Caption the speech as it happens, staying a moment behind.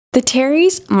The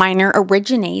teres minor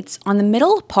originates on the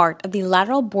middle part of the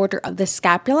lateral border of the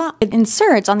scapula. It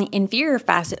inserts on the inferior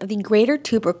facet of the greater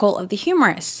tubercle of the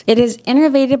humerus. It is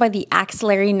innervated by the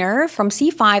axillary nerve from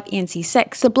C5 and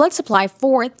C6. The blood supply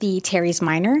for the teres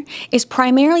minor is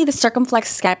primarily the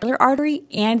circumflex scapular artery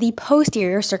and the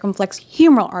posterior circumflex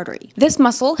humeral artery. This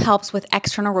muscle helps with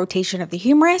external rotation of the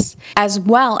humerus, as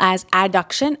well as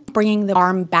adduction, bringing the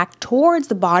arm back towards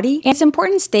the body, and it's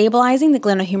important in stabilizing the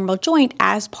glenohumeral joint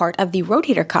as part of the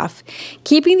rotator cuff,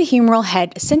 keeping the humeral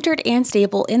head centered and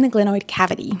stable in the glenoid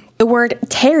cavity. The word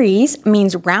teres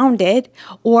means rounded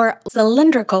or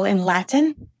cylindrical in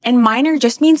Latin, and minor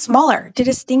just means smaller to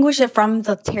distinguish it from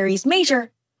the teres major,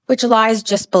 which lies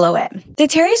just below it. The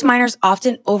teres minor is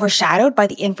often overshadowed by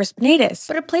the infraspinatus,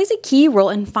 but it plays a key role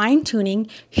in fine-tuning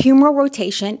humeral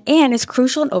rotation and is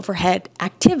crucial in overhead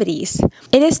activities.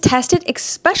 It is tested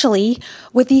especially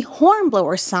with the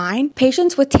hornblower sign.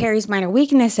 Patients with teres minor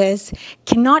weaknesses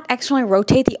cannot externally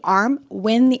rotate the arm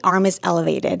when the arm is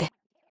elevated.